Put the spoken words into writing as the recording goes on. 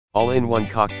All-in-one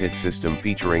cockpit system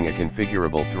featuring a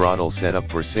configurable throttle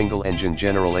setup for single-engine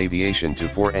general aviation to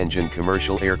 4-engine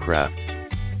commercial aircraft.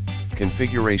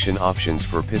 Configuration options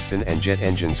for piston and jet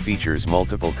engines features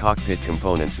multiple cockpit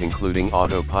components including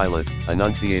autopilot,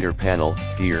 annunciator panel,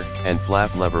 gear, and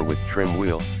flap lever with trim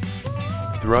wheel.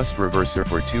 Thrust reverser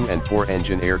for 2 and 4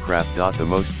 engine aircraft. The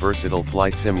most versatile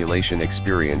flight simulation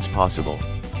experience possible.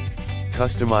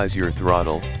 Customize your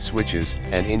throttle, switches,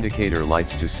 and indicator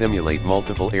lights to simulate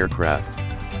multiple aircraft.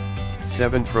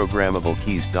 7 programmable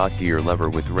keys. Gear lever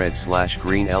with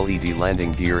red/green LED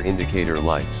landing gear indicator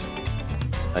lights.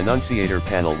 Annunciator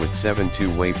panel with 7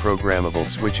 two-way programmable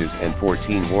switches and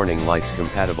 14 warning lights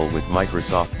compatible with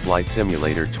Microsoft Flight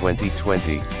Simulator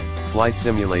 2020, Flight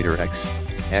Simulator X,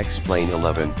 X-Plane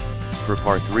 11,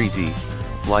 Prepar 3D,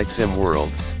 Flight Sim World.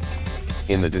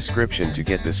 In the description to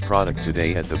get this product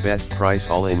today at the best price.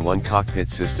 All-in-one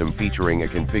cockpit system featuring a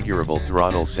configurable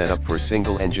throttle setup for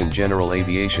single-engine general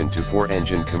aviation to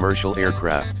 4-engine commercial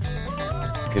aircraft.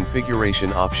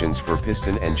 Configuration options for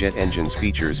piston and jet engines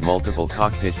features multiple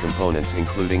cockpit components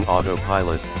including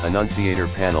autopilot, annunciator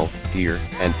panel, gear,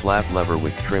 and flap lever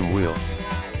with trim wheel.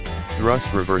 Thrust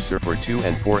reverser for 2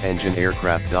 and 4 engine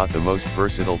aircraft. The most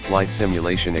versatile flight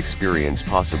simulation experience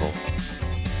possible.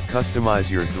 Customize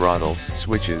your throttle,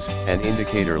 switches, and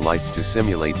indicator lights to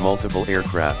simulate multiple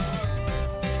aircraft.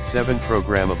 7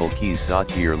 programmable keys.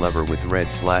 Gear lever with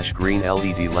red/green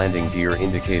LED landing gear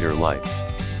indicator lights.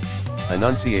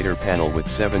 Annunciator panel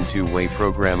with 7 two-way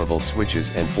programmable switches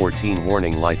and 14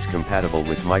 warning lights compatible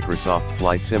with Microsoft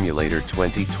Flight Simulator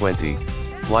 2020,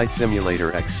 Flight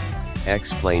Simulator X,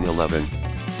 X-Plane 11,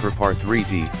 Prepar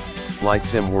 3D, Flight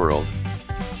Sim World.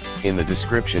 In the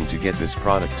description to get this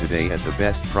product today at the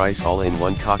best price.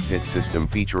 All-in-one cockpit system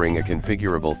featuring a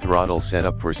configurable throttle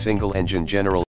setup for single-engine general